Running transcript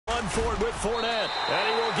for it with Fournette. And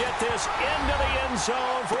he will get this into the end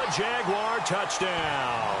zone for a Jaguar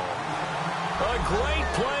touchdown. A great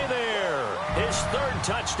play there. His third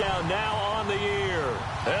touchdown now on the year.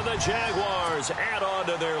 And the Jaguars add on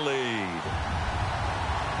to their lead.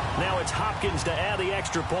 Now it's Hopkins to add the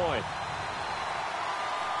extra point.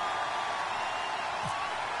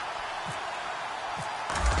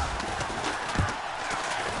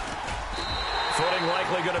 Footing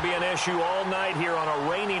likely going to be an issue all night here on a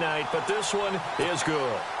rainy night, but this one is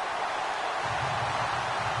good.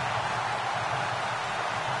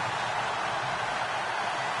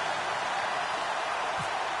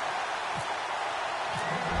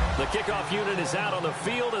 The kickoff unit is out on the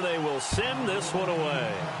field, and they will send this one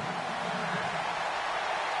away.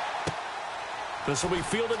 This will be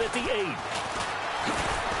fielded at the 8.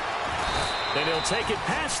 And he'll take it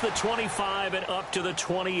past the 25 and up to the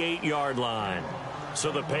 28-yard line.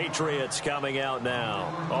 So the Patriots coming out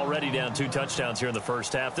now. Already down 2 touchdowns here in the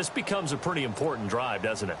first half. This becomes a pretty important drive,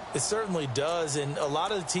 doesn't it? It certainly does, and a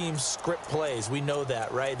lot of the teams script plays. We know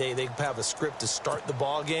that, right? They have a script to start the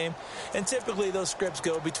ball game, and typically those scripts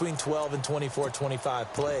go between 12 and 24,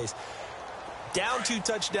 25 plays. Down 2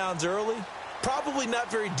 touchdowns early, probably not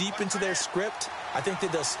very deep into their script. I think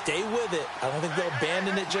that they'll stay with it. I don't think they'll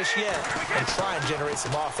abandon it just yet and try and generate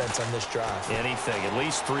some offense on this drive. Anything. At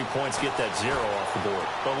least 3 points, get that 0 off the board.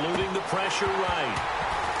 Eluding the pressure right.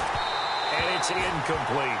 And it's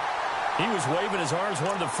incomplete. He was waving his arms,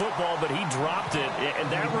 wanted the football, but he dropped it.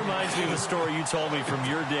 And that reminds me of a story you told me from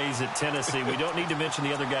your days at Tennessee. We don't need to mention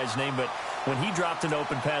the other guy's name, but when he dropped an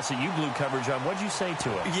open pass that you blew coverage on, what did you say to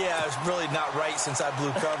him? Yeah, it's really not right since I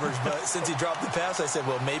blew coverage, but since he dropped the pass, I said,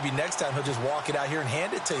 well, maybe next time he'll just walk it out here and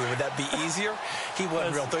hand it to you. Would that be easier? He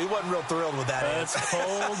wasn't real thrilled with that answer. That's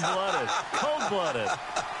cold-blooded. Cold-blooded.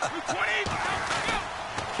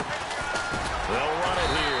 They'll run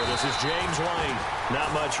it here. This is James White.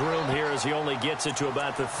 Not much room here as he only gets it to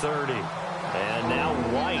about the 30. And now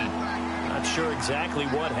White. Not sure exactly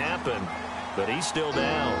what happened, but he's still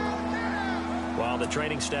down. While the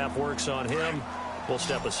training staff works on him, we'll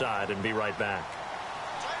step aside and be right back.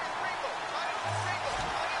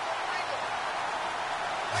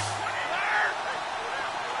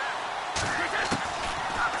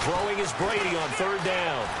 Throwing is Brady on 3rd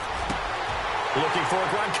down. Looking for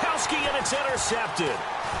Gronkowski, and it's intercepted.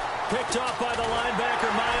 Picked off by the linebacker,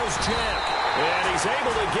 Miles Jack. And he's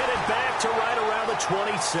able to get it back to right around the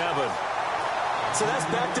 27. So that's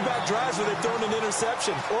back-to-back drives where they've thrown an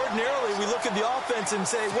interception. Ordinarily, we look at the offense and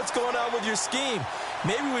say, what's going on with your scheme?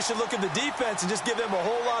 Maybe we should look at the defense and just give them a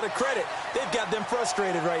whole lot of credit. They've got them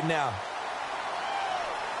frustrated right now.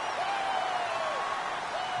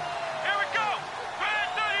 Here we go. Brand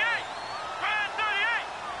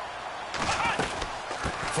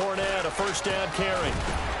 38. Fournette, a first down carry.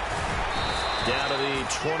 Down to the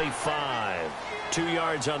 25. 2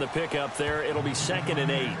 yards on the pickup there. It'll be 2nd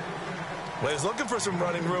and 8. Well, he's looking for some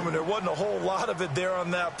running room, and there wasn't a whole lot of it there on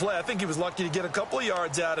that play. I think he was lucky to get a couple of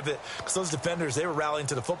yards out of it because those defenders, they were rallying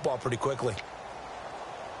to the football pretty quickly.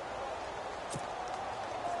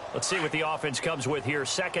 Let's see what the offense comes with here.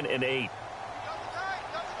 2nd and 8. Here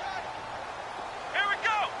we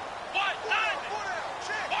go.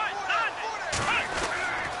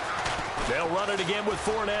 1-9. They'll run it again with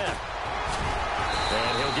Fournette.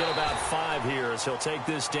 And he'll get about 5 here as he'll take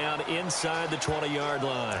this down inside the 20-yard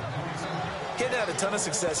line. He hadn't had a ton of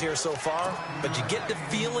success here so far, but you get the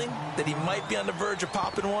feeling that he might be on the verge of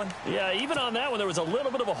popping one. Yeah, even on that one, there was a little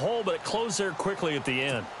bit of a hole, but it closed there quickly at the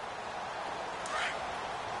end.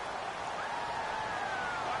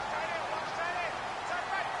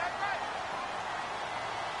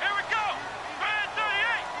 Here we go. Brand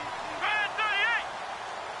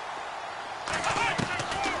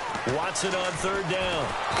 38. Watson on 3rd down.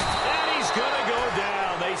 And he's going to go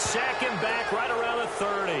down. They sack him back right around the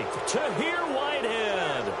 30. Tahir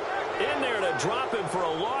Whitehead in there to drop him for a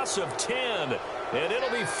loss of 10. And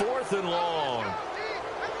it'll be 4th and long.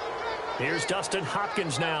 Here's Dustin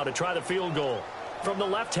Hopkins now to try the field goal. From the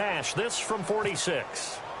left hash, this from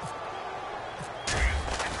 46.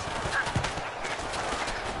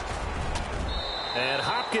 And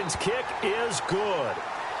Hopkins' kick is good.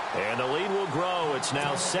 And the lead will grow. It's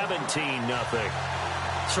now 17-0.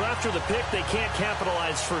 So after the pick, they can't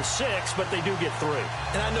capitalize for 6, but they do get 3.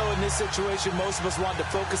 And I know in this situation, most of us want to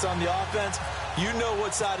focus on the offense. You know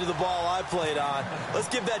what side of the ball I played on. Let's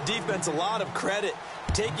give that defense a lot of credit.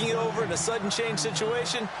 Taking it over in a sudden change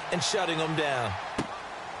situation and shutting them down.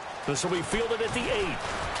 This will be fielded at the 8.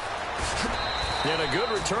 And a good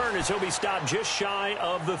return as he'll be stopped just shy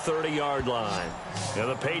of the 30-yard line. And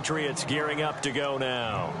the Patriots gearing up to go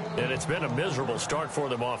now. And it's been a miserable start for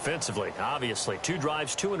them offensively, obviously. 2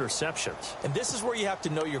 drives, 2 interceptions. And this is where you have to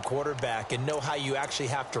know your quarterback and know how you actually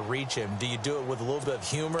have to reach him. Do you do it with a little bit of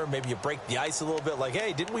humor? Maybe you break the ice a little bit like,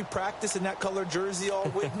 hey, didn't we practice in that color jersey all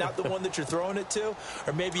week? Not the one that you're throwing it to?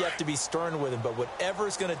 Or maybe you have to be stern with him. But whatever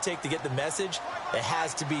it's going to take to get the message, it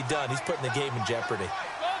has to be done. He's putting the game in jeopardy.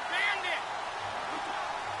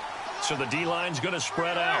 So the D-line's going to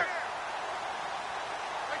spread out.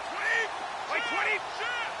 Wait, 20,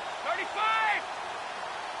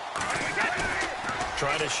 35.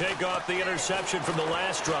 Trying to shake off the interception from the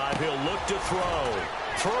last drive. He'll look to throw.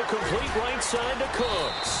 Throw complete right side to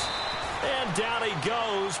Cooks. And down he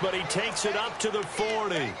goes, but he takes it up to the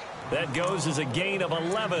 40. That goes as a gain of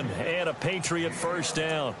 11 and a Patriot first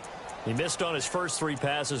down. He missed on his first 3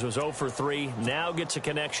 passes, was 0 for 3. Now gets a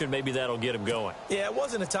connection. Maybe that'll get him going. Yeah, it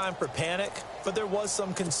wasn't a time for panic, but there was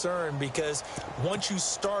some concern because once you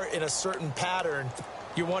start in a certain pattern,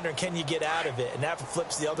 you're wondering, can you get out of it? And that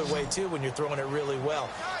flips the other way, too, when you're throwing it really well.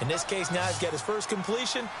 In this case, now he's got his first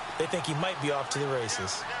completion. They think he might be off to the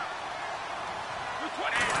races.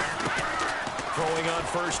 Throwing on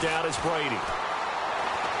first down is Brady.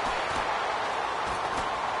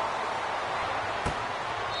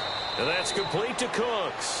 And that's complete to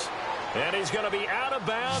Cooks. And he's going to be out of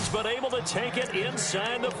bounds, but able to take it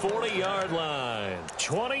inside the 40-yard line.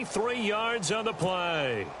 23 yards on the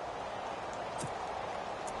play.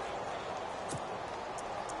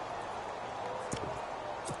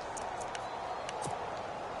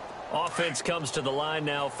 Offense comes to the line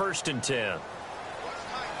now, 1st and 10.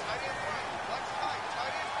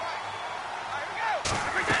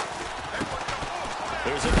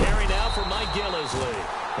 There's a carry now for Mike Gillisley.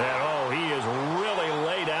 And, he is really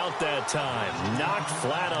laid out that time. Knocked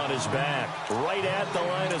flat on his back, right at the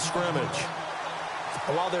line of scrimmage.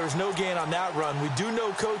 While there was no gain on that run, we do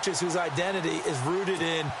know coaches whose identity is rooted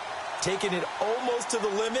in taking it almost to the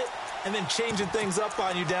limit and then changing things up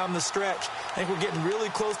on you down the stretch. I think we're getting really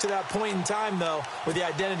close to that point in time, though, where the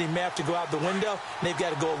identity may have to go out the window, and they've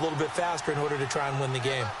got to go a little bit faster in order to try and win the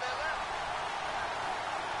game.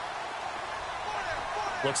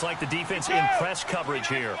 Looks like the defense in press coverage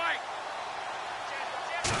here.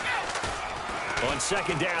 On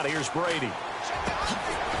 2nd down, here's Brady.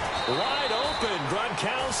 Wide open,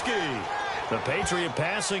 Gronkowski. The Patriot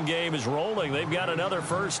passing game is rolling. They've got another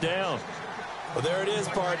first down. Well, there it is,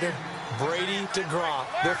 partner. Brady to Gronk,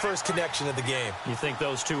 their first connection of the game. You think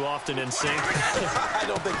those two often in sync? I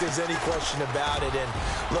don't think there's any question about it. And,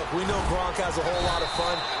 look, we know Gronk has a whole lot of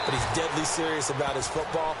fun, but he's deadly serious about his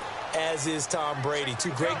football, as is Tom Brady.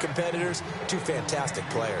 2 great competitors, 2 fantastic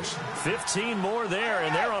players. 15 more there,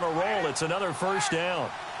 and they're on a roll. It's another first down.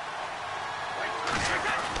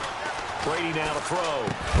 Brady now to throw.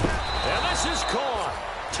 And this is caught.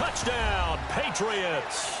 Touchdown,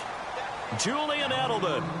 Patriots. Julian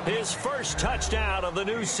Edelman, his first touchdown of the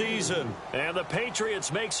new season. And the Patriots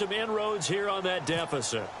make some inroads here on that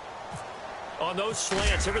deficit. On those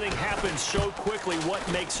slants, everything happens so quickly. What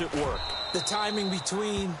makes it work? The timing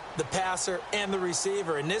between the passer and the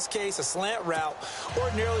receiver. In this case, a slant route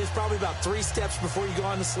ordinarily is probably about 3 steps before you go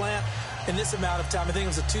on the slant. In this amount of time, I think it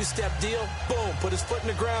was a 2-step deal. Boom, put his foot in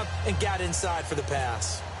the ground and got inside for the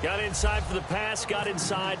pass. Got inside for the pass, got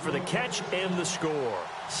inside for the catch and the score.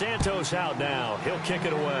 Santos out now. He'll kick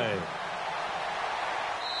it away.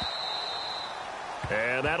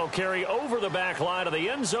 And that'll carry over the back line of the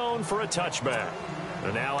end zone for a touchback.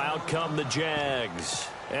 And now out come the Jags.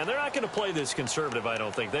 And they're not going to play this conservative, I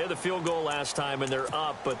don't think. They had the field goal last time, and they're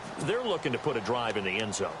up, but they're looking to put a drive in the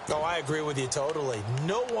end zone. Oh, I agree with you totally.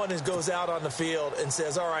 No one goes out on the field and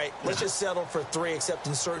says, all right, let's just settle for 3, except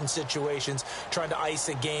in certain situations, trying to ice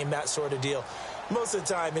a game, that sort of deal. Most of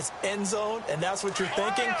the time, it's end zone, and that's what you're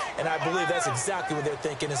thinking, and I believe that's exactly what they're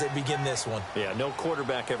thinking as they begin this one. Yeah, no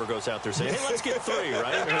quarterback ever goes out there saying, hey, let's get 3,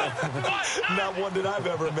 right? Not one that I've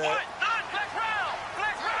ever met.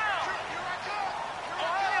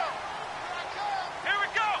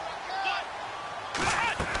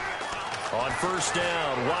 On first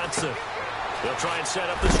down, Watson. They'll try and set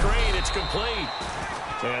up the screen. It's complete.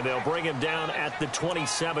 And they'll bring him down at the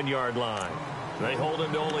 27-yard line. They hold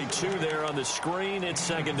him to only 2 there on the screen. It's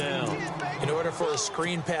 2nd down. In order for a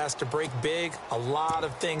screen pass to break big, a lot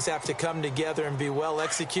of things have to come together and be well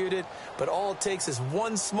executed. But all it takes is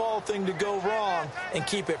one small thing to go wrong and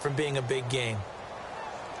keep it from being a big game.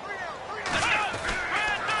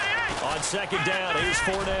 On 2nd down, here's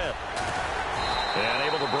Fournette. And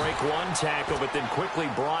able to break one tackle, but then quickly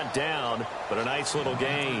brought down. But a nice little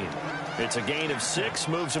gain. It's a gain of 6,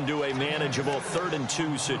 moves him to a manageable 3rd and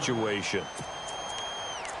 2 situation.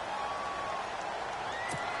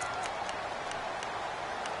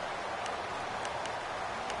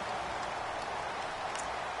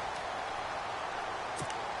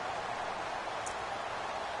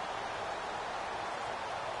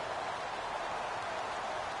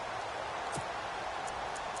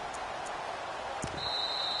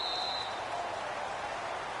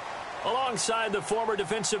 Alongside the former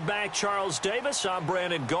defensive back Charles Davis, I'm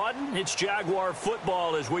Brandon Gaudin. It's Jaguar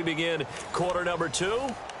football as we begin quarter number 2.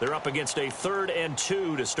 They're up against a 3rd and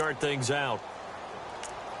 2 to start things out.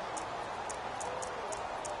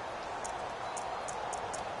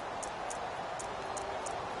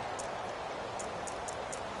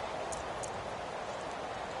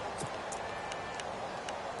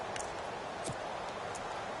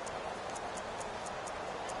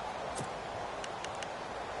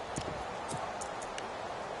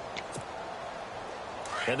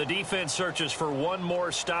 And the defense searches for one more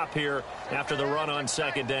stop here after the run on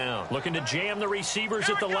 2nd down. Looking to jam the receivers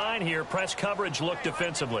at the line here. Press coverage look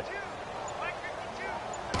defensively.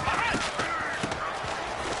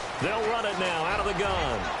 They'll run it now out of the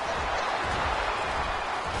gun.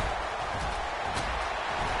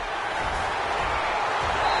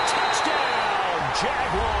 Touchdown,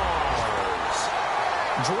 Jaguars.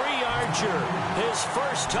 Dree Archer, his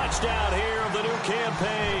first touchdown here of the new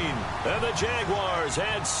campaign. And the Jaguars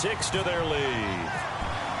add 6 to their lead.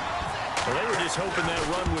 Well, they were just hoping that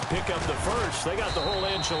run would pick up the first. They got the whole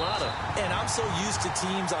enchilada. And I'm so used to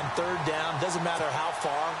teams on 3rd down, doesn't matter how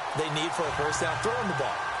far they need for a first down, throw them the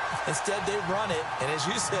ball. Instead, they run it, and as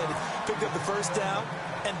you said, picked up the first down,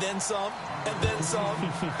 and then some, and then some.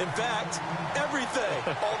 In fact, everything,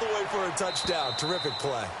 all the way for a touchdown. Terrific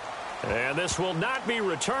play. And this will not be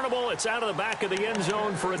returnable. It's out of the back of the end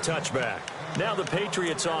zone for a touchback. Now the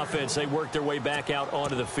Patriots offense, they work their way back out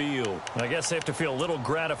onto the field. I guess they have to feel a little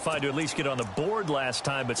gratified to at least get on the board last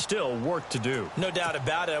time, but still work to do. No doubt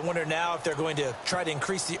about it. I wonder now if they're going to try to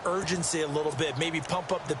increase the urgency a little bit, maybe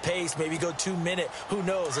pump up the pace, maybe go 2-minute. Who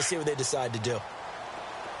knows? Let's see what they decide to do.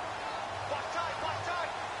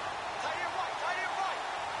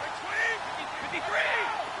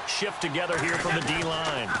 Shift together here from the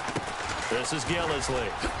D-line. This is Gillisley.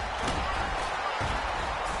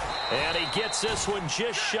 And he gets this one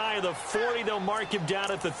just shy of the 40. They'll mark him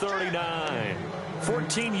down at the 39.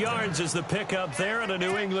 14 yards is the pickup there and a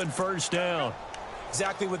New England first down.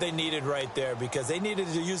 Exactly what they needed right there, because they needed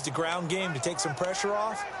to use the ground game to take some pressure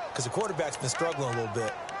off, because the quarterback's been struggling a little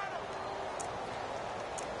bit.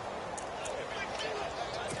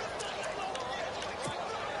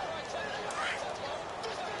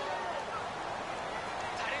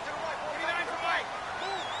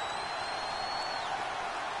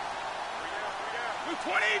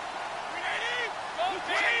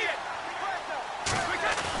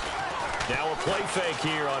 Now a play fake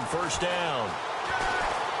here on first down.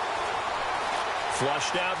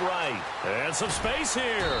 Flushed out right. And some space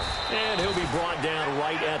here. And he'll be brought down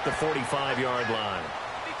right at the 45-yard line.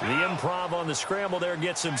 The improv on the scramble there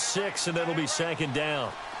gets him 6, and it'll be 2nd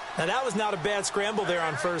down. Now, that was not a bad scramble there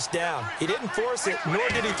on first down. He didn't force it, nor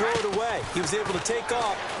did he throw it away. He was able to take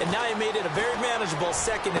off, and now he made it a very manageable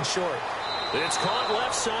 2nd and short. It's caught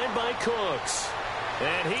left side by Cooks.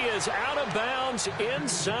 And he is out of bounds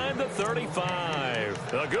inside the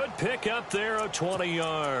 35. A good pickup there of 20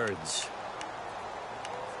 yards.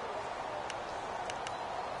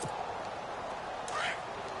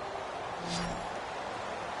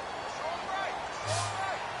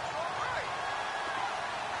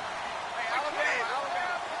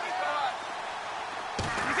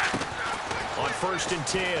 On 1st and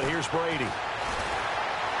 10, here's Brady.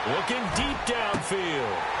 Looking deep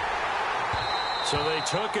downfield. So they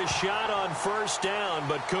took a shot on first down,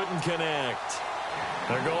 but couldn't connect.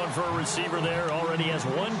 They're going for a receiver there. Already has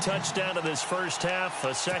 1 touchdown in this first half.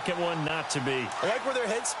 A second one not to be. I like where their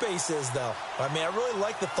headspace is, though. I mean, I really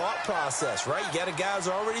like the thought process, right? You got a guy who's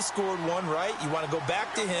already scored 1, right? You want to go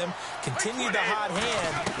back to him, continue the hot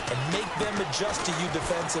hand, and make them adjust to you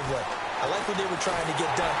defensively. I like what they were trying to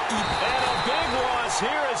get done. And a big loss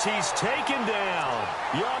here as he's taken down.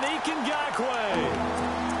 Yannick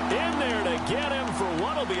Ngakoue in there to get him for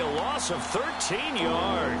what will be a loss of 13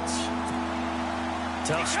 yards.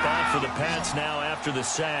 Tough spot for the Pats now after the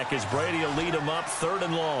sack as Brady will lead them up 3rd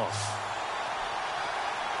and long.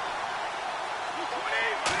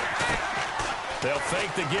 They'll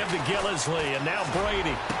fake the give to Gillisley, and now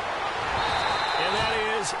Brady. And that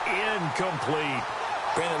is incomplete.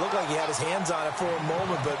 Brandon, it looked like he had his hands on it for a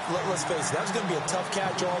moment, but let's face it, that was going to be a tough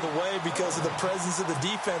catch all the way because of the presence of the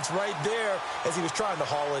defense right there as he was trying to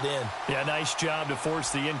haul it in. Yeah, nice job to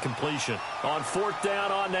force the incompletion. On fourth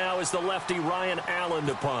down on now is the lefty Ryan Allen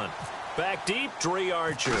to punt. Back deep, Dre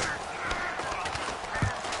Archer.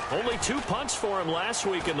 Only 2 punts for him last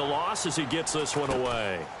week in the loss as he gets this one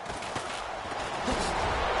away.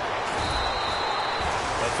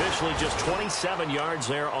 Officially just 27 yards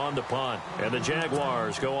there on the punt. And the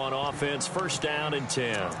Jaguars go on offense, first down and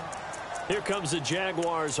 10. Here comes the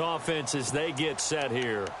Jaguars offense as they get set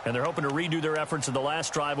here. And they're hoping to redo their efforts in the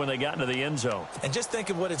last drive when they got into the end zone. And just think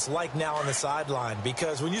of what it's like now on the sideline,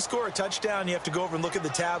 because when you score a touchdown, you have to go over and look at the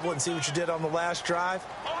tablet and see what you did on the last drive.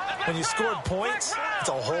 When you scored points, it's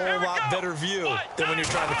a whole lot better view than when you're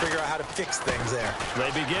trying to figure out how to fix things there.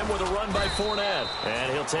 They begin with a run by Fournette,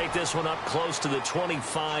 and he'll take this one up close to the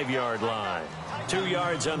 25-yard line. 2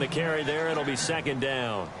 yards on the carry there. It'll be second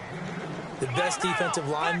down. The best defensive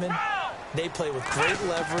linemen, they play with great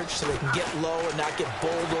leverage so they can get low and not get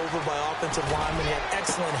bowled over by offensive linemen. They have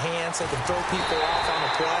excellent hands. They can throw people off on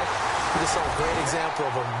the play. We just saw a great example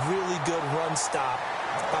of a really good run stop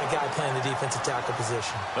by a guy playing the defensive tackle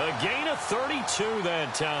position. A gain of 32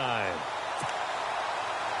 that time.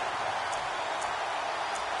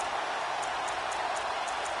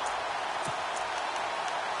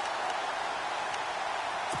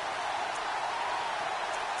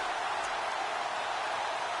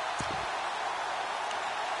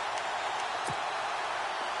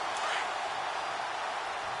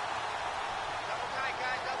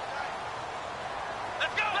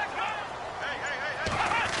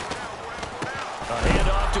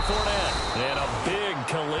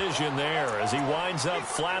 There as he winds up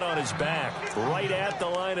flat on his back right at the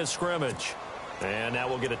line of scrimmage. And now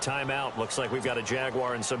we'll get a timeout. Looks like we've got a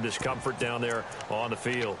Jaguar in some discomfort down there on the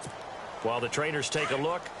field. While the trainers take a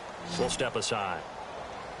look, we'll step aside.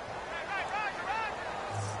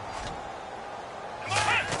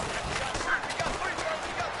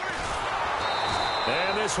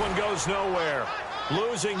 And this one goes nowhere.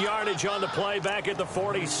 Losing yardage on the play back at the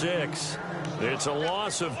 46. It's a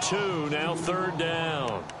loss of 2, now third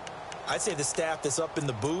down. I'd say the staff that's up in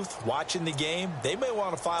the booth watching the game, they may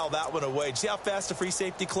want to file that one away. See how fast the free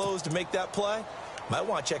safety closed to make that play? Might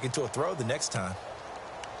want to check into a throw the next time.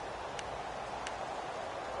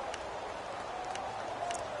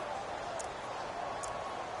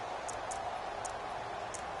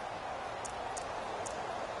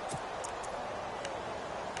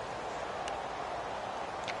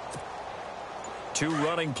 Two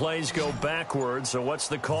running plays go backwards, so what's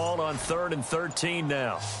the call on 3rd and 13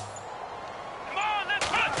 now?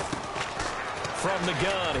 From the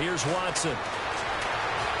gun, here's Watson.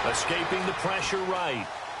 Escaping the pressure right.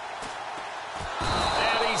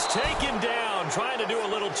 And he's taken down, trying to do a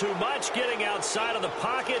little too much, getting outside of the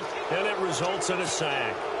pocket, and it results in a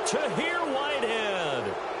sack. Tahir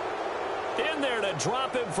Whitehead in there to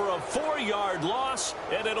drop him for a 4-yard loss,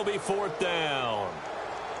 and it'll be 4th down.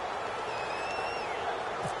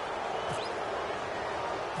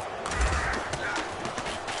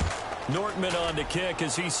 Nortman on to kick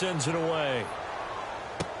as he sends it away.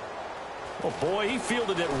 Oh, boy, he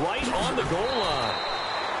fielded it right on the goal line.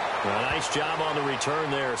 A nice job on the return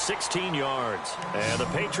there, 16 yards. And the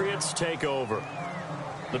Patriots take over.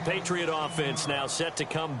 The Patriot offense now set to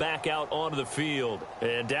come back out onto the field.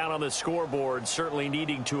 And down on the scoreboard, certainly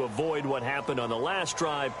needing to avoid what happened on the last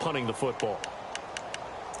drive, punting the football.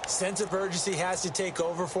 Sense of urgency has to take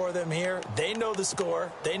over for them here. They know the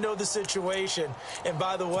score. They know the situation. And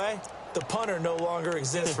by the way, the punter no longer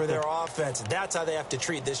exists for their offense. That's how they have to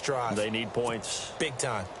treat this drive. They need points. Big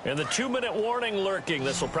time. And the 2-minute warning lurking.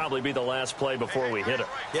 This will probably be the last play before we hit it.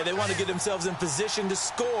 Yeah, they want to get themselves in position to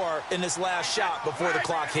score in this last shot before the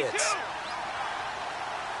clock hits.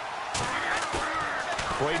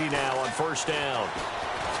 Brady now on first down.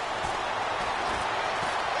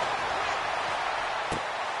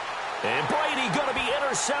 And Brady going to be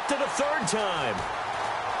intercepted a 3rd time.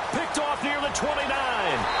 Picked off near the 29.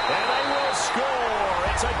 And they will score.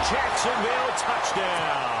 It's a Jacksonville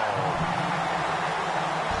touchdown.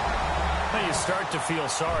 Now you start to feel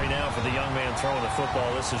sorry now for the young man throwing the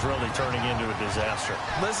football. This is really turning into a disaster.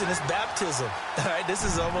 Listen, it's baptism. All right, this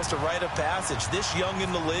is almost a rite of passage. This young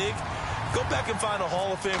in the league, go back and find a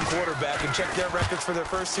Hall of Fame quarterback and check their records for their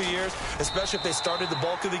first 2 years, especially if they started the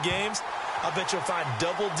bulk of the games. I'll bet you'll find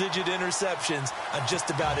double-digit interceptions on just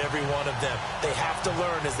about every one of them. They have to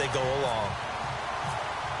learn as they go along.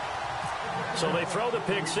 So they throw the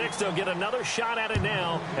pick six. They'll get another shot at it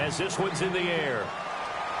now as this one's in the air.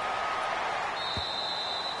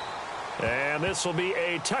 And this will be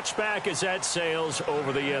a touchback as that sails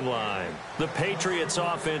over the end line. The Patriots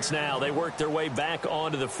offense now, they work their way back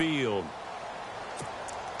onto the field.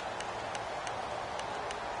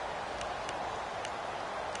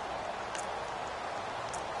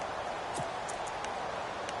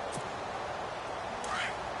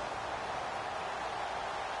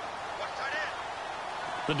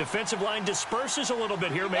 The defensive line disperses a little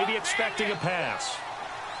bit here, maybe expecting a pass.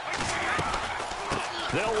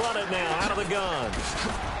 They'll run it now out of the gun.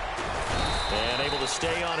 And able to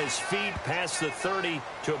stay on his feet past the 30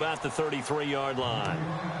 to about the 33-yard line.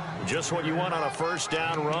 Just what you want on a first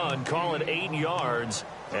down run. Call it 8 yards,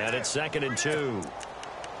 and it's 2nd and 2.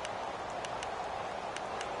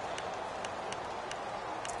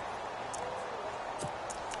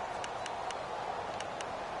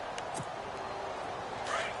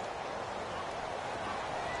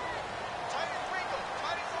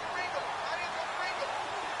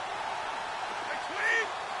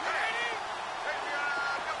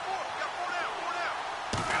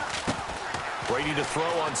 Brady to throw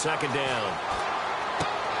on 2nd down.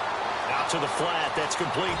 Out to the flat. That's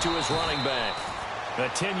complete to his running back. A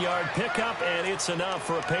 10-yard pickup, and it's enough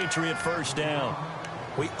for a Patriot first down.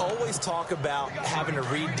 We always talk about having to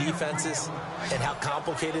read defenses and how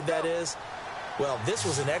complicated that is. Well, this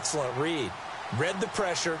was an excellent read. Read the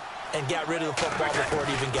pressure and got rid of the football before it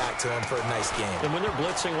even got to him for a nice game. And when they're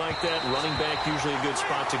blitzing like that, running back usually a good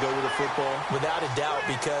spot to go with the football? Without a doubt,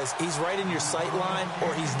 because he's right in your sight line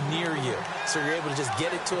or he's near you. So you're able to just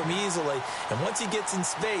get it to him easily. And once he gets in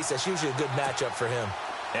space, that's usually a good matchup for him.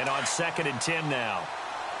 And on 2nd and 10 now.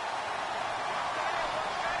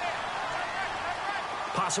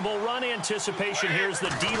 Possible run anticipation. Here's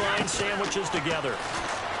the D-line sandwiches together.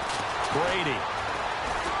 Brady.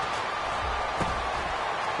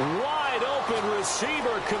 Wide open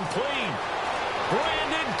receiver complete.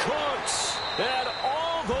 Brandon Cooks. And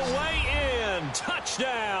all the way in.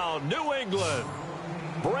 Touchdown, New England.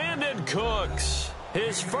 Brandon Cooks.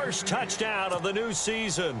 His first touchdown of the new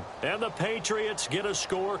season. And the Patriots get a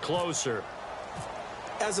score closer.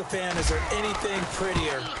 As a fan, is there anything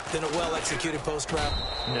prettier than a well-executed post route?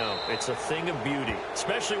 No, it's a thing of beauty,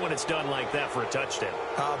 especially when it's done like that for a touchdown.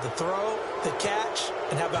 The throw, the catch,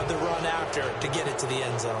 and how about the run after to get it to the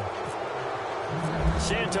end zone?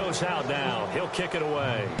 Santos out now. He'll kick it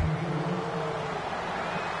away.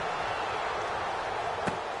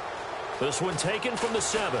 This one taken from the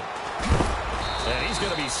 7. And he's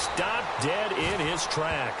going to be stopped dead in his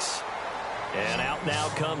tracks. And out now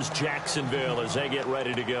comes Jacksonville as they get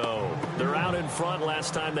ready to go. They're out in front.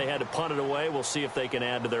 Last time they had to punt it away. We'll see if they can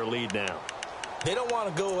add to their lead now. They don't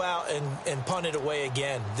want to go out and punt it away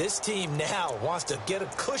again. This team now wants to get a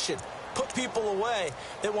cushion, put people away.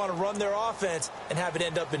 They want to run their offense and have it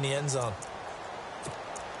end up in the end zone.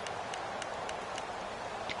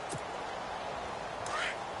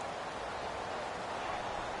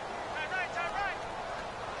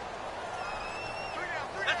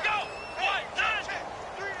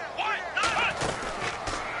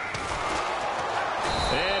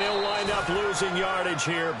 Losing yardage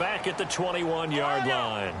here back at the 21-yard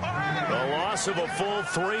line. A loss of a full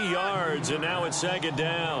 3 yards, and now it's 2nd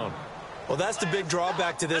down. Well, that's the big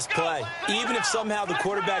drawback to this play. Even if somehow the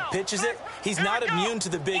quarterback pitches it, he's not immune to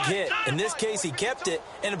the big hit. In this case, he kept it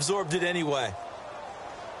and absorbed it anyway.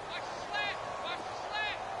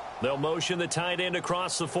 They'll motion the tight end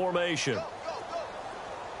across the formation.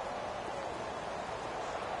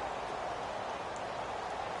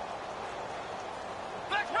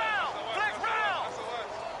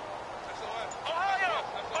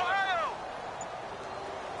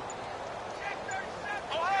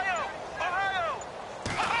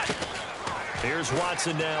 Here's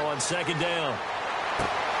Watson now on 2nd down.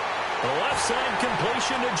 The left side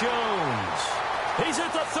completion to Jones. He's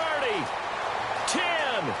at the 30. 10.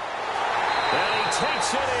 And he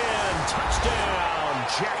takes it in. Touchdown,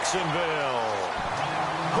 Jacksonville.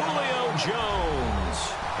 Julio Jones.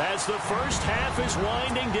 As the first half is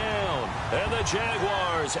winding down. And the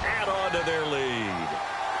Jaguars add on to their lead.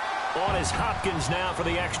 On is Hopkins now for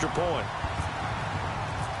the extra point.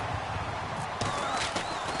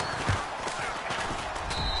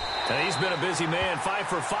 And he's been a busy man, 5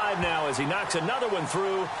 for 5 now as he knocks another one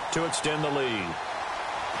through to extend the lead.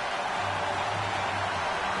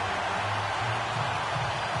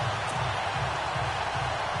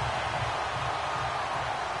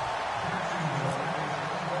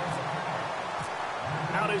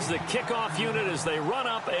 Out is the kickoff unit as they run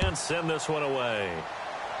up and send this one away.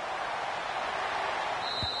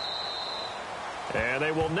 And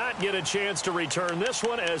they will not get a chance to return this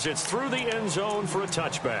one as it's through the end zone for a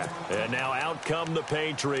touchback. And now out come the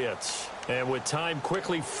Patriots. And with time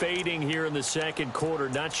quickly fading here in the second quarter,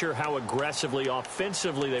 not sure how aggressively,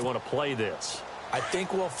 offensively they want to play this. I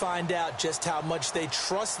think we'll find out just how much they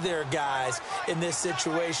trust their guys in this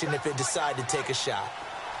situation if they decide to take a shot.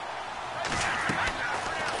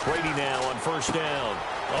 Brady now on first down.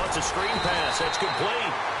 Oh, it's a screen pass. That's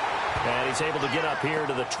complete. And he's able to get up here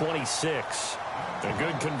to the 26. A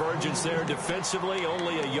good convergence there defensively,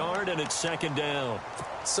 only a yard, and it's second down.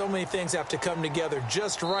 So many things have to come together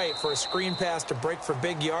just right for a screen pass to break for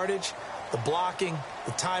big yardage. The blocking,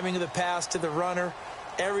 the timing of the pass to the runner,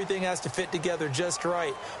 everything has to fit together just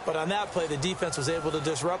right. But on that play, the defense was able to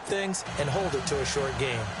disrupt things and hold it to a short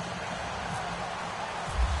game.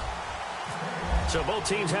 So both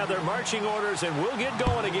teams have their marching orders, and we'll get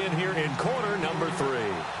going again here in quarter number 3.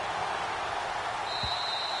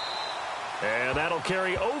 And that'll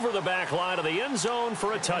carry over the back line of the end zone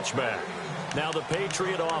for a touchback. Now the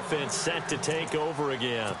Patriot offense set to take over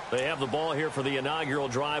again. They have the ball here for the inaugural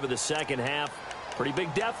drive of the second half. Pretty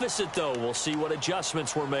big deficit, though. We'll see what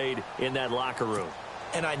adjustments were made in that locker room.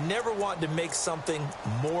 And I never want to make something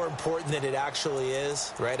more important than it actually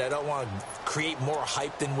is, right? I don't want to create more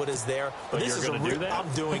hype than what is there. But this you're going to do that?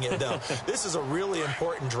 I'm doing it, though. This is a really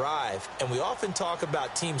important drive. And we often talk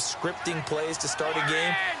about teams scripting plays to start a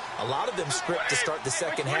game. A lot of them script to start the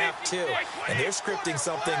second half, too. And they're scripting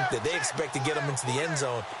something that they expect to get them into the end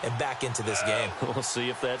zone and back into this game. We'll see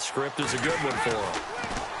if that script is a good one for them.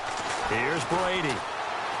 Here's Brady.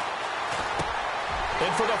 And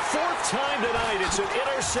for the 4th time tonight, it's an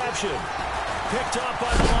interception. Picked up by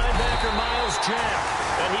the linebacker, Miles Jack.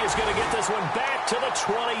 And he is going to get this one back to the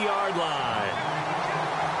 20-yard line.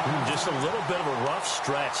 Just a little bit of a rough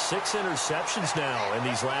stretch. 6 interceptions now in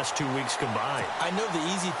these last 2 weeks combined. I know the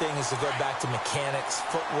easy thing is to go back to mechanics,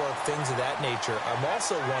 footwork, things of that nature. I'm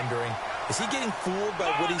also wondering, is he getting fooled by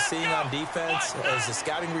what he's seeing on defense? Has the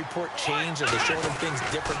scouting report changed? Are they showing him things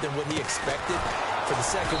different than what he expected? For the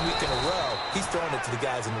second week in a row, he's throwing it to the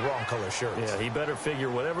guys in the wrong color shirts. Yeah, he better figure,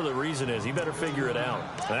 whatever the reason is, he better figure it out.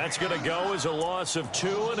 That's going to go as a loss of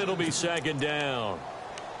 2, and it'll be second down.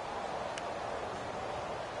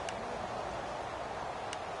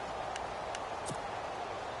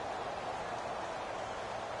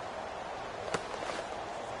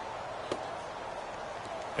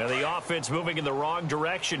 And the offense moving in the wrong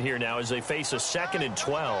direction here now as they face a 2nd and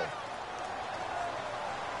 12.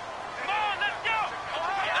 Come on, let's go!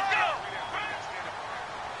 Let's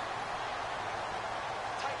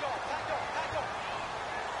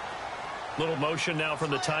go! Little motion now from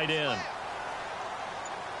the tight end.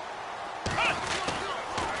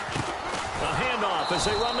 A handoff as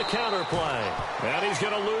they run the counter play. And he's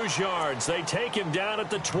going to lose yards. They take him down at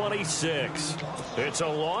the 26. It's a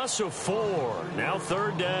loss of 4. Now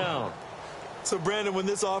 3rd down. So, Brandon, when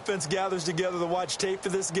this offense gathers together to watch tape for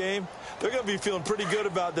this game, they're going to be feeling pretty good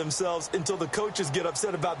about themselves until the coaches get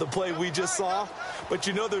upset about the play we just saw. But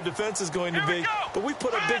you know their defense is going to be. But we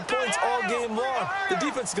put up big points all game long. The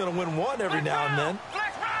defense is going to win one every now and then.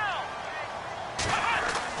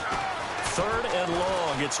 3rd and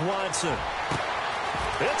long. It's Watson.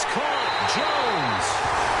 It's caught. Jones.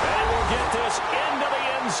 And we'll get this into the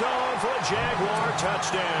end zone for a Jaguar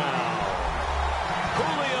touchdown.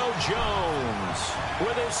 Julio Jones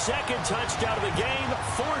with his 2nd touchdown of the game,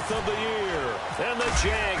 4th of the year. And the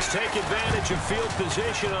Jags take advantage of field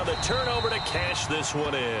position on the turnover to cash this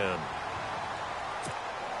one in.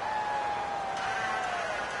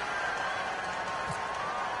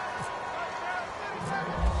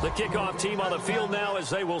 The kickoff team on the field now as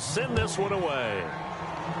they will send this one away.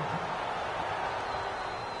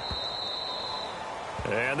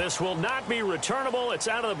 And this will not be returnable. It's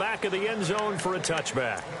out of the back of the end zone for a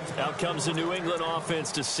touchback. Out comes the New England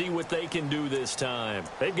offense to see what they can do this time.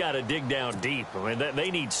 They've got to dig down deep. I mean,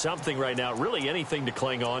 they need something right now, really anything to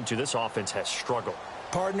cling on to. This offense has struggled.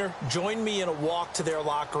 Partner, join me in a walk to their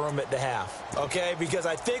locker room at the half, okay? Because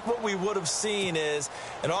I think what we would have seen is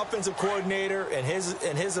an offensive coordinator and his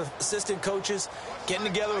assistant coaches getting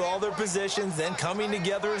together with all their positions, then coming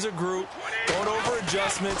together as a group, going over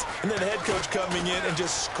adjustments, and then the head coach coming in and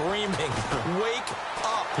just screaming, wake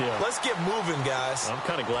up. Yeah. Let's get moving, guys. I'm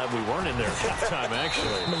kind of glad we weren't in there at halftime,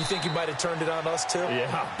 actually. I mean, you think you might have turned it on us, too?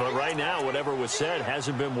 Yeah, but right now, whatever was said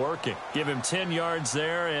hasn't been working. Give him 10 yards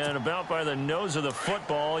there, and about by the nose of the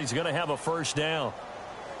football, he's going to have a 1st down.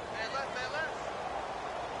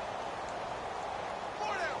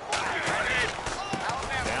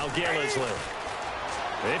 Now Gillisley.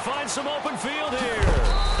 They find some open field here.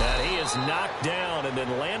 And he is knocked down and then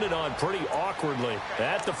landed on pretty awkwardly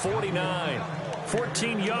at the 49.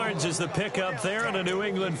 14 yards is the pickup there and a New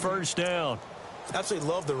England first down. Absolutely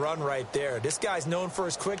love the run right there. This guy's known for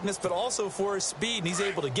his quickness, but also for his speed. And he's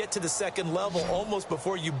able to get to the second level almost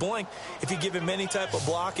before you blink if you give him any type of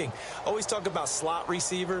blocking. Always talk about slot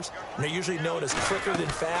receivers, and they're usually known as quicker than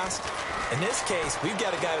fast. In this case, we've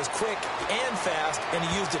got a guy who's quick and fast, and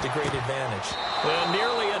he used it to great advantage. And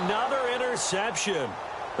nearly another interception.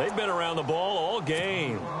 They've been around the ball all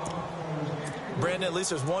game. Brandon, at least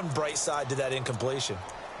there's one bright side to that incompletion.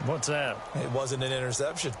 What's that? It wasn't an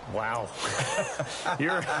interception. Wow.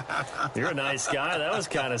 You're a nice guy. That was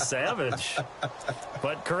kind of savage.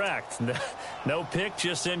 But correct. No pick,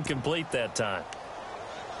 just incomplete that time.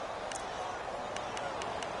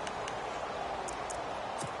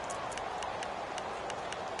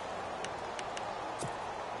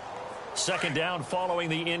 Second down following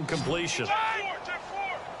the incompletion.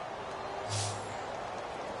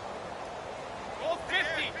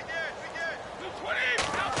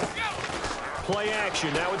 Play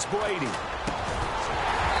action. Now it's Brady.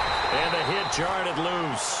 And the hit jarred it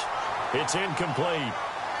loose. It's incomplete.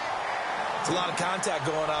 It's a lot of contact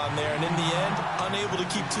going on there, and in the end, unable to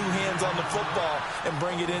keep two hands on the football and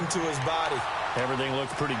bring it into his body. Everything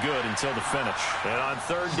looked pretty good until the finish. And on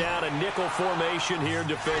third down, a nickel formation here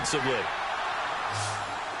defensively.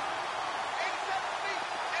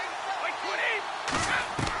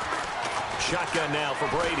 Shotgun now for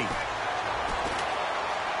Brady.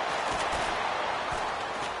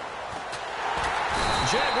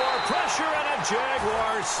 Jaguar pressure and a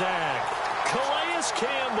Jaguar sack. Calais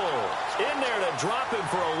Campbell in there to drop him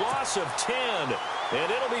for a loss of 10.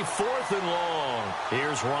 And it'll be 4th and long.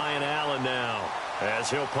 Here's Ryan Allen now as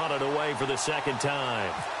he'll punt it away for the second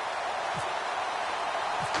time.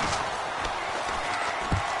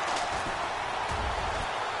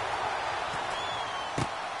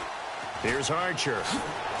 Here's Archer.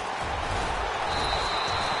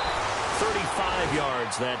 35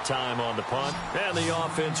 yards that time on the punt. And the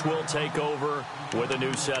offense will take over with a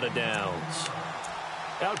new set of downs.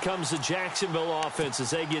 Out comes the Jacksonville offense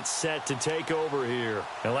as they get set to take over here.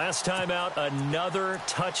 And last time out, another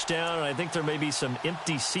touchdown. And I think there may be some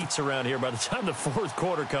empty seats around here by the time the fourth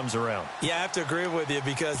quarter comes around. Yeah, I have to agree with you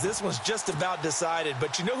because this one's just about decided.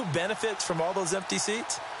 But you know who benefits from all those empty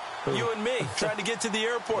seats? Who? You and me, trying to get to the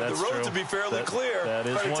airport. The roads will be fairly clear that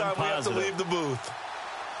is by the one time positive. we have to leave the booth.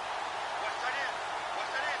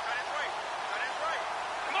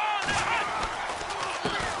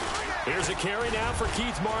 Here's a carry now for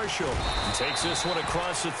Keith Marshall. He takes this one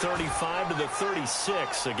across the 35 to the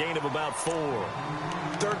 36, a gain of about 4.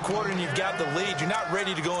 Third quarter and you've got the lead. You're not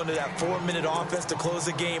ready to go into that 4-minute offense to close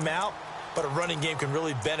the game out, but a running game can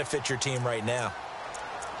really benefit your team right now.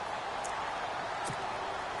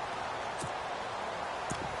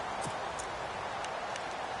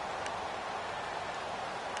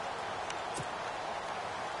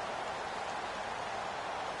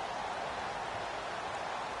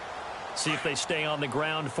 See if they stay on the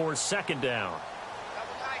ground for second down.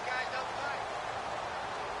 Double tight, guys, double tight.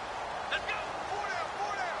 Let's go.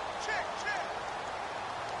 4 down. Check.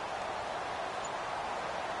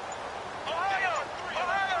 Ohio.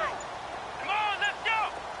 Come on, let's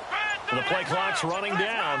go. The play clock's running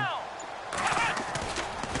down.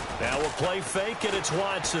 Now we'll play fake, and it's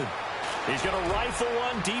Watson. He's going to rifle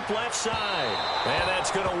one deep left side. And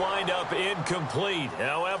that's going to wind up incomplete.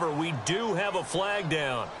 However, we do have a flag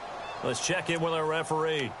down. Let's check in with our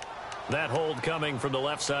referee. That hold coming from the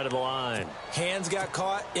left side of the line. Hands got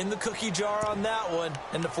caught in the cookie jar on that one,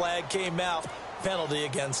 and the flag came out. Penalty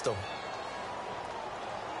against him.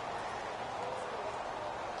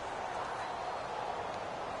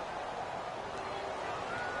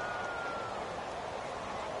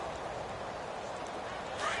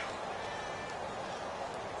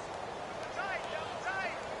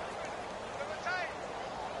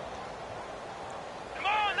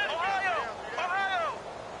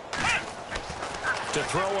 To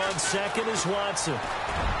throw on second is Watson.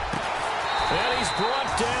 And he's brought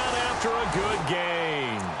down after a good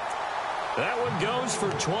gain. That one goes for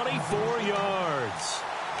 24 yards.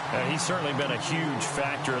 And he's certainly been a huge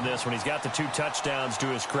factor in this when he's got the 2 touchdowns to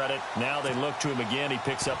his credit. Now they look to him again. He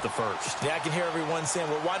picks up the first. Yeah, I can hear everyone saying,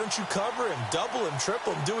 well, why don't you cover him, double him,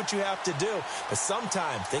 triple him, do what you have to do. But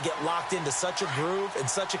sometimes they get locked into such a groove and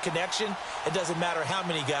such a connection, it doesn't matter how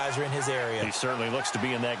many guys are in his area. He certainly looks to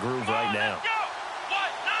be in that groove right now.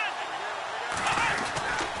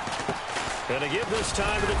 And to give this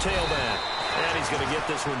time to the tailback. And he's going to get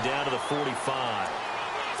this one down to the 45.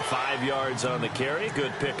 5 yards on the carry.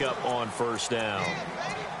 Good pickup on first down.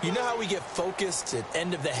 You know how we get focused at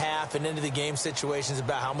end of the half and end of the game situations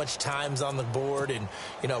about how much time's on the board and,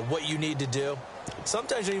 you know, what you need to do?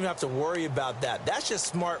 Sometimes you don't even have to worry about that. That's just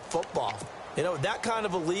smart football. You know, that kind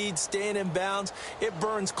of a lead, staying in bounds, it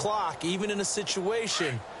burns clock, even in a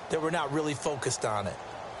situation that we're not really focused on it.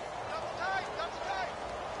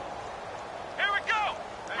 Here we go.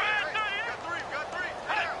 Got three.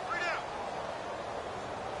 Down.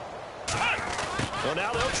 Well,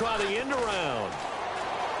 now they'll try the end around.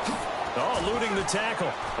 Oh, eluding the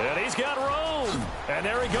tackle. And he's got room. And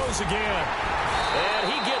there he goes again.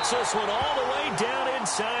 And he gets this one all the way down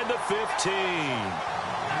inside the 15.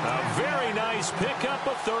 A very nice pickup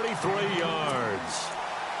of 33 yards.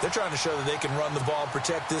 They're trying to show that they can run the ball and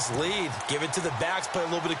protect this lead. Give it to the backs, play a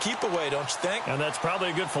little bit of keep away, don't you think? And that's probably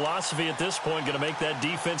a good philosophy at this point, going to make that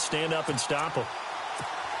defense stand up and stop them.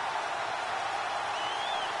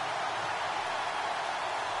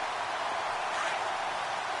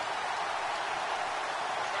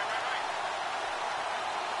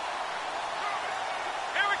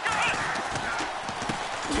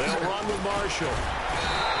 They'll run with Marshall.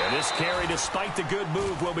 And this carry, despite the good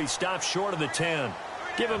move, will be stopped short of the 10.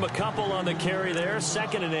 Give him a couple on the carry there,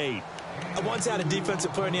 2nd and 8. I once had a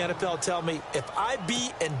defensive player in the NFL tell me, if I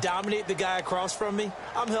beat and dominate the guy across from me,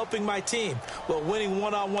 I'm helping my team. Well, winning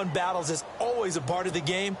one-on-one battles is always a part of the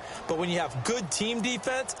game, but when you have good team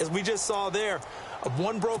defense, as we just saw there,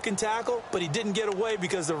 one broken tackle, but he didn't get away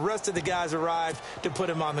because the rest of the guys arrived to put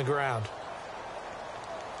him on the ground.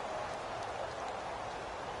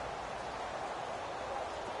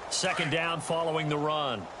 Second down following the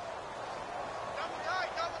run. Double tight.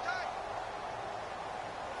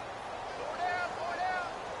 Four down.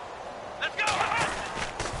 Let's go.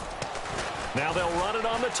 Now they'll run it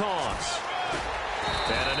on the toss.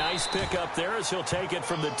 And a nice pickup there as he'll take it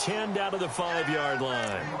from the 10 down to the 5-yard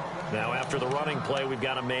line. Now after the running play, we've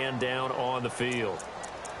got a man down on the field.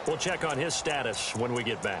 We'll check on his status when we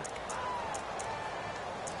get back.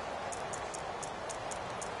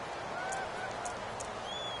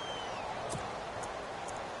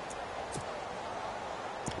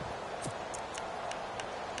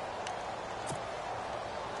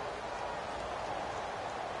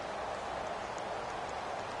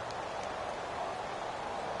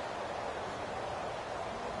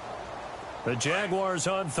 The Jaguars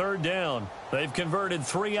on 3rd down. They've converted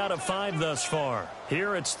 3 out of 5 thus far.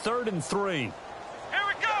 Here it's 3rd and 3. Here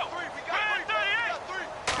we go.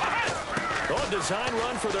 Oh, design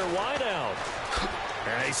run for their wideout.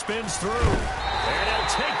 And he spins through. And he'll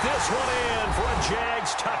take this one in for a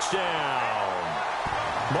Jags touchdown.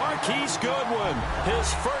 Marquise Goodwin,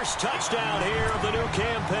 his first touchdown here of the new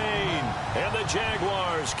campaign. And the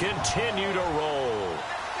Jaguars continue to roll.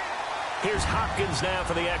 Here's Hopkins now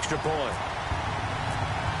for the extra point.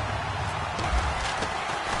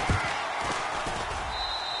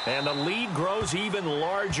 And the lead grows even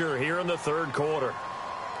larger here in the 3rd quarter.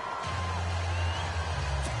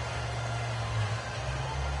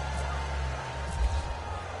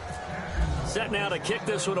 Set now to kick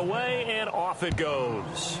this one away, and off it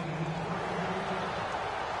goes.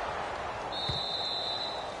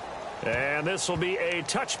 And this will be a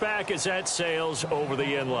touchback as that sails over the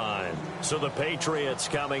end line. So the Patriots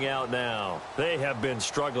coming out now. They have been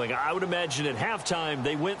struggling. I would imagine at halftime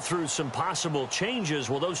they went through some possible changes.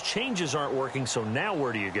 Well, those changes aren't working, so now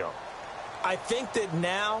where do you go? I think that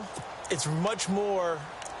now it's much more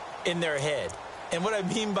in their head. And what I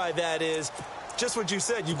mean by that is just what you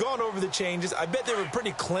said. You've gone over the changes. I bet they were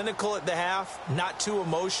pretty clinical at the half, not too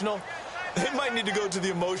emotional. They might need to go to the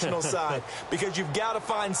emotional side because you've got to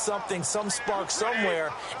find something, some spark somewhere.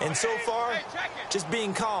 And so far, just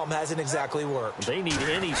being calm hasn't exactly worked. They need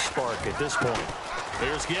any spark at this point.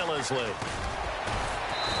 Here's Gillisley.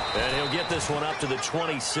 And he'll get this one up to the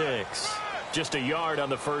 26. Just a yard on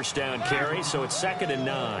the first down carry, so it's 2nd and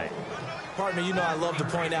 9. Partner, you know I love to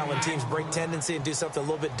point out when teams break tendency and do something a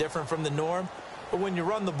little bit different from the norm. But when you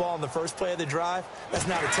run the ball in the first play of the drive, that's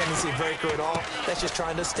not a tendency breaker at all. That's just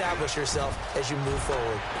trying to establish yourself as you move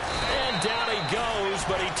forward. And down he goes,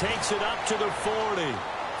 but he takes it up to the 40.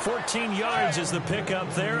 14 yards is the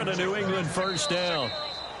pickup there and a New England first down.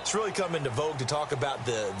 It's really come into vogue to talk about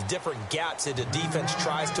the different gaps that a defense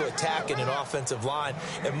tries to attack in an offensive line.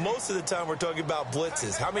 And most of the time we're talking about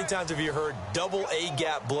blitzes. How many times have you heard double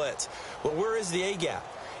A-gap blitz? Well, where is the A-gap?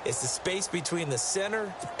 It's the space between the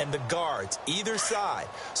center and the guards, either side.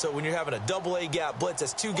 So when you're having a double A-gap blitz,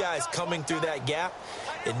 that's two guys coming through that gap.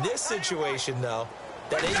 In this situation, though,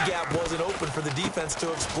 that A-gap wasn't open for the defense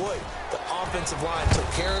to exploit. The offensive line took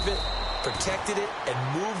care of it, protected it,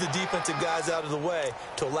 and moved the defensive guys out of the way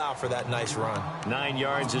to allow for that nice run. 9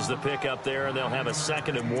 yards is the pickup there, and they'll have a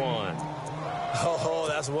 2nd and 1. Oh,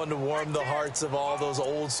 that's one to warm the hearts of all those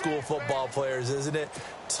old-school football players, isn't it?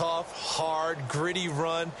 Tough, hard, gritty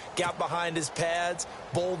run, got behind his pads,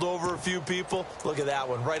 bowled over a few people. Look at that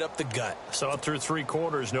one, right up the gut. So through 3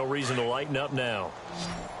 quarters, no reason to lighten up now.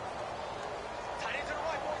 Tight end to the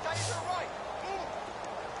right, boy. Tight end to the right.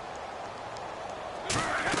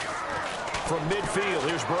 From midfield,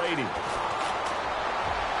 here's Brady.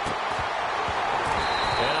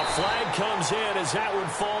 And a flag comes in as that one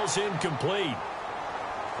falls incomplete.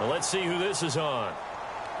 Well, let's see who this is on.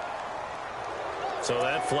 So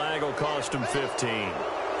that flag will cost him 15.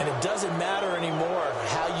 And it doesn't matter anymore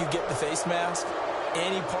how you get the face mask.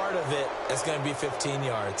 Any part of it is going to be 15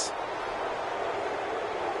 yards.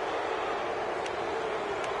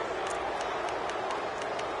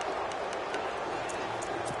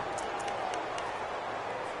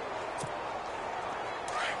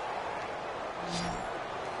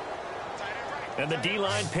 And the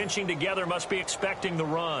D-line pinching together must be expecting the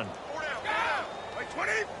run. 4 down. Wait,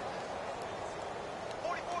 20.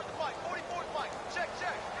 44 to fight. 44 to fight. Check,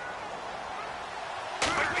 check.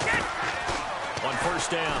 On 1st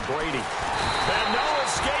down, Brady. And no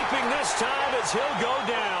escaping this time as he'll go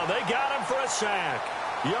down. They got him for a sack.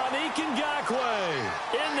 Yannick Ngakoue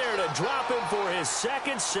in there to drop him for his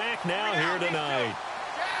 2nd sack now here tonight.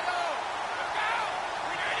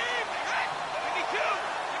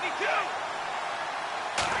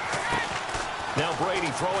 Now Brady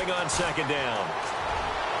throwing on 2nd down.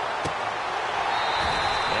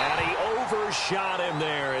 And he overshot him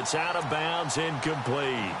there. It's out of bounds,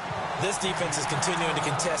 incomplete. This defense is continuing to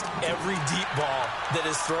contest every deep ball that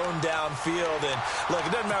is thrown downfield. And, look,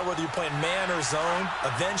 it doesn't matter whether you're playing man or zone.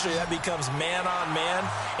 Eventually, that becomes man-on-man,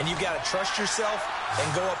 and you've got to trust yourself and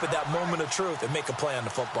go up at that moment of truth and make a play on the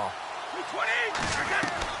football.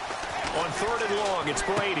 On 3rd and long, it's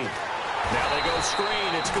Brady. Now they go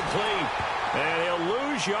screen. It's complete. And he'll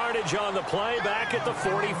lose yardage on the play back at the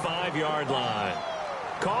 45-yard line.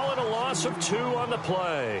 Call it a loss of 2 on the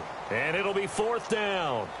play. And it'll be 4th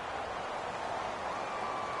down.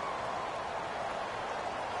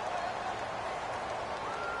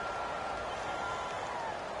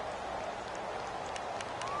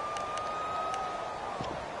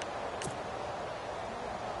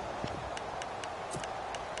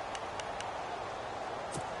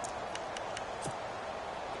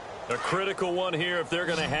 A critical one here if they're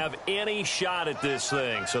going to have any shot at this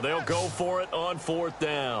thing. So they'll go for it on 4th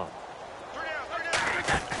down.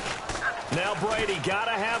 Now Brady got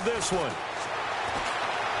to have this one.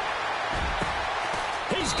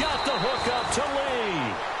 He's got the hook up to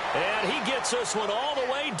Lee. And he gets this one all the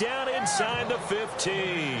way down inside the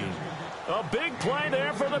 15. A big play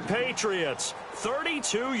there for the Patriots.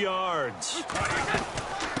 32 yards.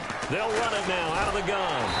 They'll run it now out of the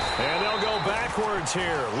gun. And they'll go backwards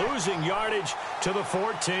here, losing yardage to the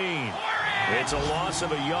 14. It's a loss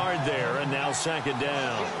of a yard there, and now 2nd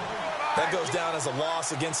down. That goes down as a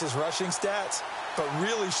loss against his rushing stats. But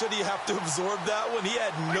really, should he have to absorb that one? He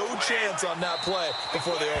had no chance on that play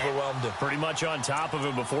before they overwhelmed him. Pretty much on top of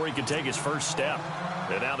him before he could take his first step.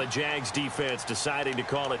 And now the Jags defense deciding to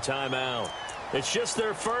call a timeout. It's just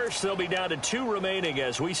their first. They'll be down to 2 remaining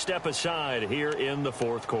as we step aside here in the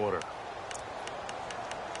 4th quarter.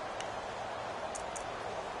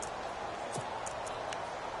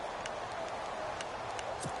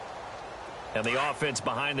 And the offense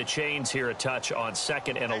behind the chains here a touch on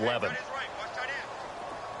 2nd and 11.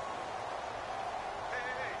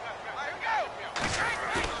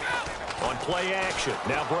 On play action,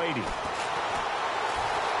 now Brady.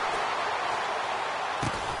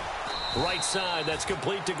 Right side, that's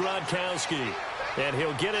complete to Gronkowski. And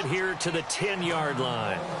he'll get it here to the 10-yard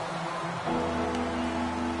line.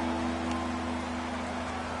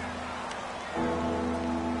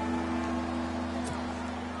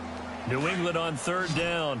 New England on 3rd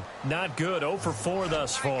down. Not good. 0 for 4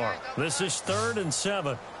 thus far. This is 3rd and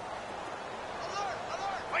 7.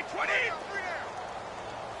 Wait, 20.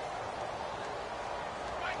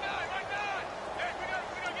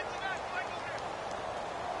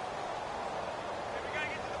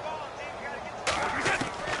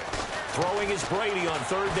 Throwing is Brady on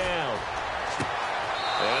 3rd down.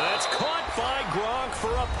 And that's caught by Gronk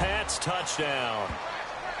for a Pats touchdown.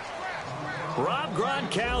 Rob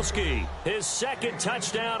Gronkowski, his 2nd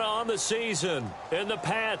touchdown on the season. And the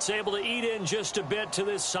Pats able to eat in just a bit to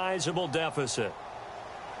this sizable deficit.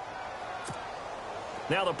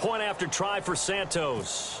 Now the point after try for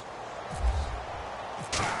Santos.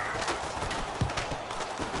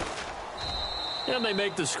 And they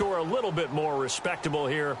make the score a little bit more respectable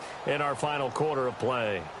here in our final quarter of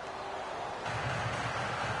play.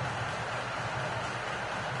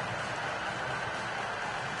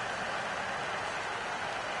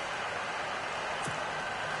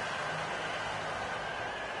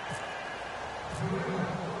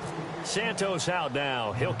 Santos out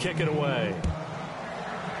now. He'll kick it away.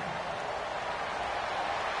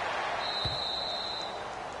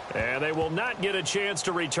 And they will not get a chance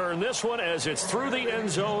to return this one as it's through the end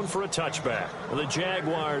zone for a touchback. The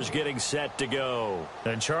Jaguars getting set to go.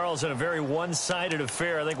 And Charles, in a very one-sided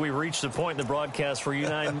affair, I think we reached the point in the broadcast where you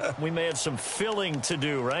and I, we may have some filling to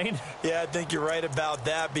do, right? Yeah, I think you're right about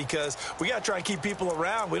that because we got to try and keep people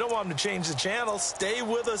around. We don't want them to change the channel. Stay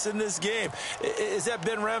with us in this game. Is that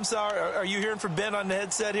Ben Ramsar? Are you hearing from Ben on the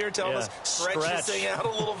headset here? Tell us, stretch this thing out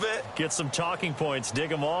a little bit. Get some talking points. Dig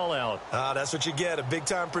them all out. That's what you get. A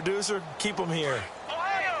big-time producer. Keep them here.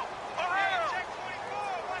 Ohio! Ohio! Check 24.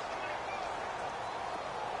 Watch 24.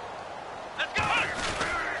 Let's go!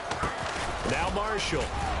 Now Marshall.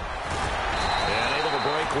 And able to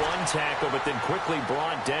break one tackle, but then quickly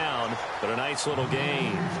brought down. But a nice little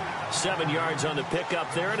gain. 7 yards on the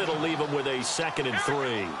pickup there, and it'll leave him with a 2nd and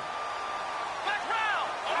 3.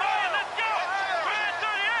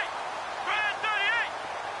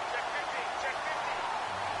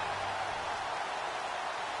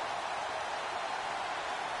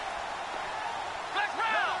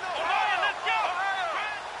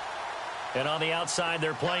 And on the outside,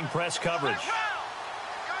 they're playing press coverage.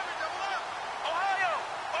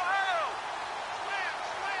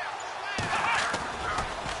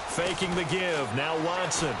 Faking the give. Now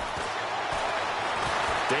Watson.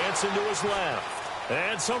 Dancing to his left.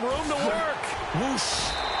 And some room to work. Whoosh.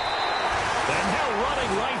 And now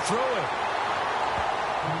running right through it.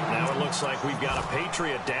 Now it looks like we've got a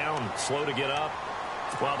Patriot down. Slow to get up.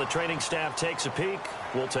 While the training staff takes a peek,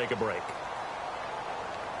 we'll take a break.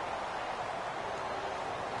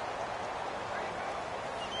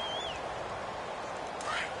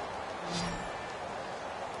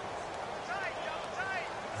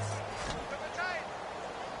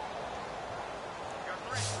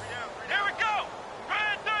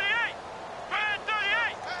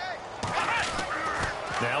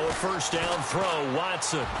 First down throw,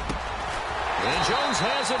 Watson. And Jones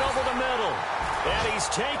has it over the middle. And he's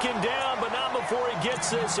taken down, but not before he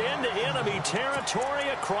gets this into enemy territory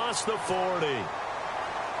across the 40.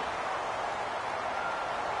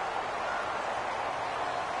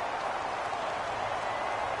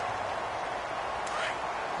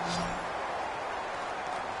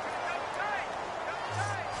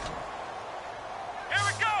 Here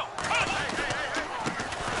we go!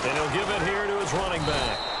 And he'll give it here to his running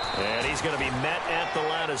back. And he's going to be met at the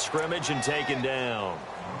line of scrimmage and taken down.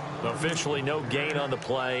 Officially no gain on the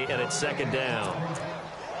play, and it's 2nd down.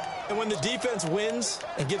 And when the defense wins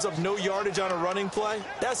and gives up no yardage on a running play,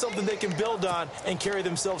 that's something they can build on and carry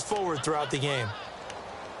themselves forward throughout the game.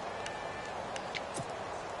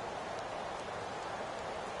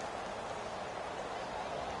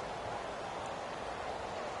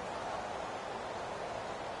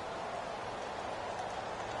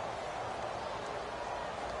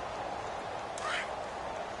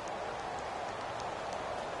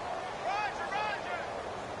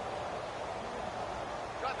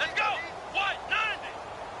 Let's go! What? 90!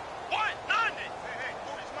 What? 90! Hey,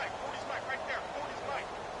 40's Mike. 40's Mike right there. 40's Mike.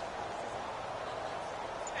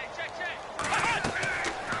 Hey, check.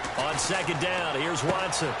 On 2nd down, here's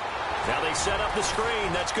Watson. Now they set up the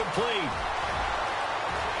screen. That's complete.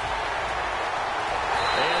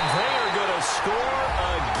 And they are going to score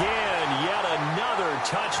again. Yet another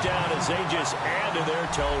touchdown as they just add to their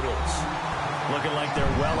totals. Looking like they're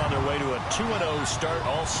well on their way to a 2-0 start.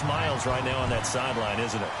 All smiles right now on that sideline,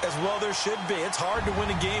 isn't it? As well there should be. It's hard to win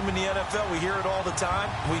a game in the NFL. We hear it all the time.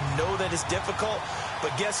 We know that it's difficult.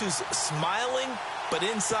 But guess who's smiling? But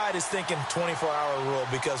inside is thinking 24-hour rule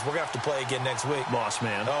because we're going to have to play again next week. Boss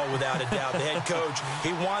man. Oh, without a doubt. The head coach,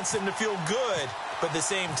 he wants them to feel good, but at the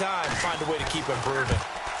same time, find a way to keep improving.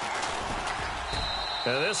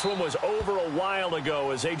 And this one was over a while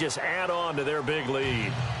ago as they just add on to their big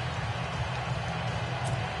lead.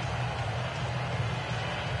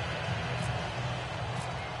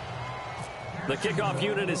 The kickoff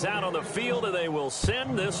unit is out on the field, and they will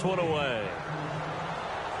send this one away.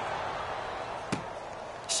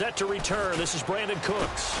 Set to return. This is Brandon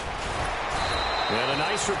Cooks. And a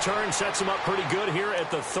nice return sets him up pretty good here at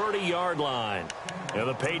the 30-yard line. And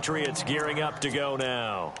the Patriots gearing up to go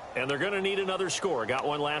now. And they're going to need another score. Got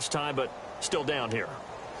one last time, but still down here.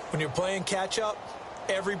 When you're playing catch-up,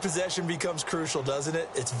 every possession becomes crucial, doesn't it?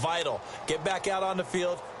 It's vital. Get back out on the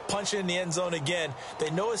field, punching in the end zone again. They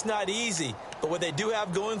know it's not easy, but what they do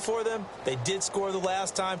have going for them, they did score the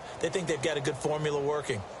last time. They think they've got a good formula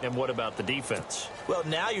working. And what about the defense? Well,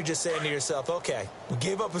 now you're just saying to yourself, okay, we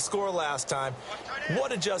gave up a score last time.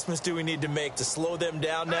 What adjustments do we need to make to slow them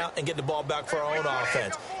down now and get the ball back for our own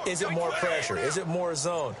offense? Is it more pressure? Is it more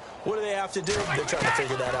zone? What do they have to do? They're trying to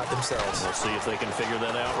figure that out themselves. We'll see if they can figure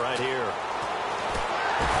that out right here.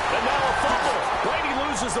 And now a fumble. Brady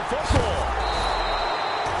loses the football.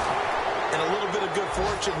 And a little bit of good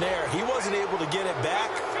fortune there. He wasn't able to get it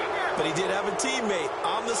back, but he did have a teammate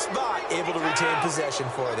on the spot able to retain possession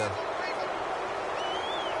for them.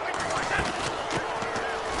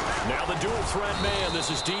 Now the dual threat man.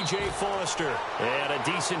 This is DJ Foster. And a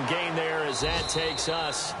decent gain there as that takes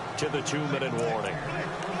us to the 2-minute warning.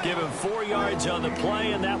 Give him 4 yards on the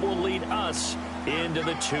play, and that will lead us into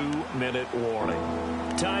the 2-minute warning.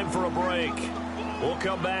 Time for a break. We'll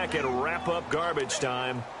come back and wrap up garbage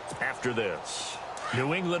time after this.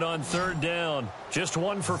 New England on 3rd down. Just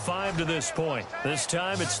 1 for 5 to this point. This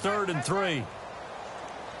time it's 3rd and 3.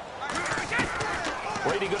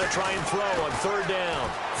 Brady going to try and throw on 3rd down.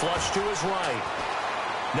 Flush to his right.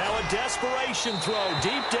 Now a desperation throw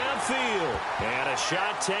deep downfield. And a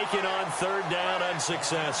shot taken on 3rd down,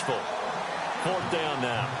 unsuccessful. 4th down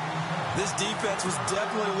now. This defense was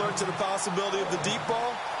definitely alert to the possibility of the deep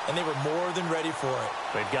ball, and they were more than ready for it.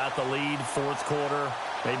 They've got the lead, 4th quarter.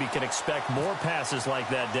 Maybe can expect more passes like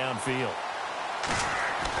that downfield.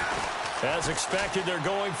 As expected, they're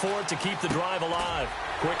going for it to keep the drive alive.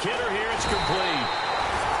 Quick hitter here, it's complete.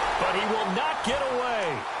 But he will not get away.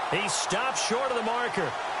 He stops short of the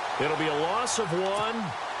marker. It'll be a loss of 1.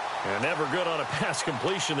 And never good on a pass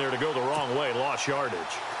completion there to go the wrong way. Lost yardage.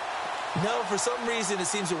 No, for some reason it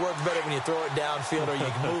seems to work better when you throw it downfield or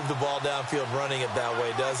you can move the ball downfield running it that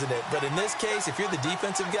way, doesn't it? But in this case, if you're the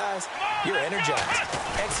defensive guys, you're energized,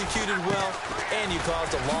 executed well, and you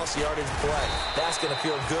caused a lost yardage play. That's going to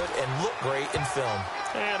feel good and look great in film.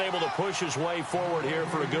 And able to push his way forward here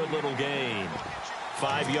for a good little gain.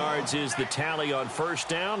 5 yards is the tally on 1st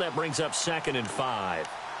down. That brings up 2nd and 5.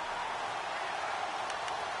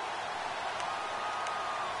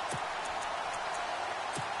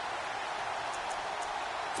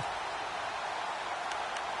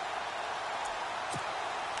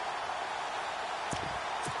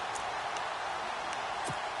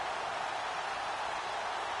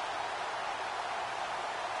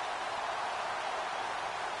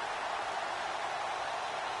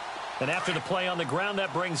 And after the play on the ground,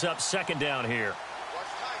 that brings up 2nd down here.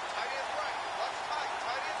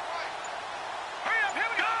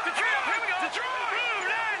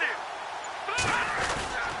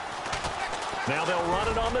 Now they'll run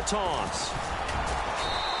it on the toss.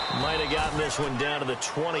 Might have gotten this one down to the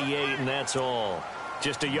 28, and that's all.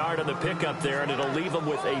 Just a yard on the pickup there, and it'll leave them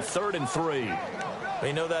with a 3rd and 3.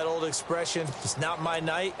 You know that old expression, it's not my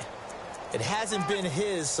night? It hasn't been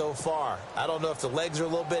his so far. I don't know if the legs are a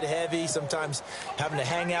little bit heavy. Sometimes having to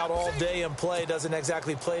hang out all day and play doesn't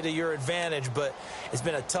exactly play to your advantage, but it's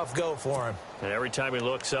been a tough go for him. And every time he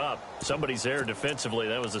looks up, somebody's there defensively.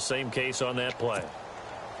 That was the same case on that play.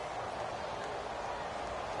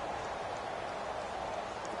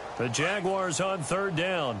 The Jaguars on 3rd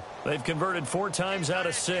down. They've converted 4 times out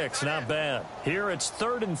of 6. Not bad. Here it's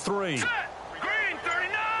 3rd and 3.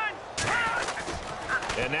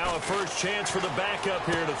 And now a first chance for the backup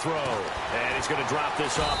here to throw. And he's going to drop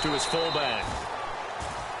this off to his fullback.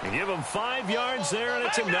 And give him 5 yards there, and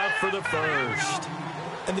it's enough for the first.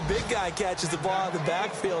 And the big guy catches the ball out of the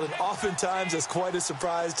backfield, and oftentimes it's quite a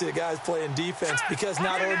surprise to the guys playing defense because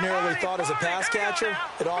not ordinarily thought as a pass catcher,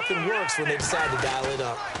 it often works when they decide to dial it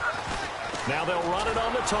up. Now they'll run it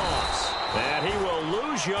on the toss. And he will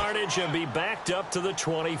lose yardage and be backed up to the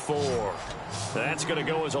 24. That's going to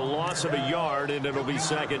go as a loss of a yard, and it'll be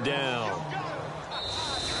 2nd down.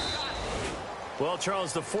 Well,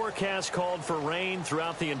 Charles, the forecast called for rain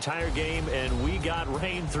throughout the entire game, and we got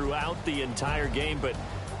rain throughout the entire game. But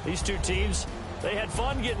these two teams, they had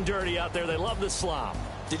fun getting dirty out there. They love the slop.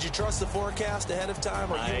 Did you trust the forecast ahead of time?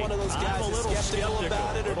 Are you one of those guys that's skeptical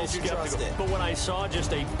about it, or did you trust it? But when I saw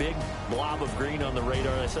just a big blob of green on the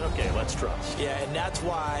radar, I said, okay, let's trust. Yeah, and that's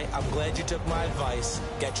why I'm glad you took my advice.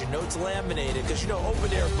 Got your notes laminated, because, you know,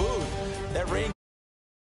 open-air booth, that rain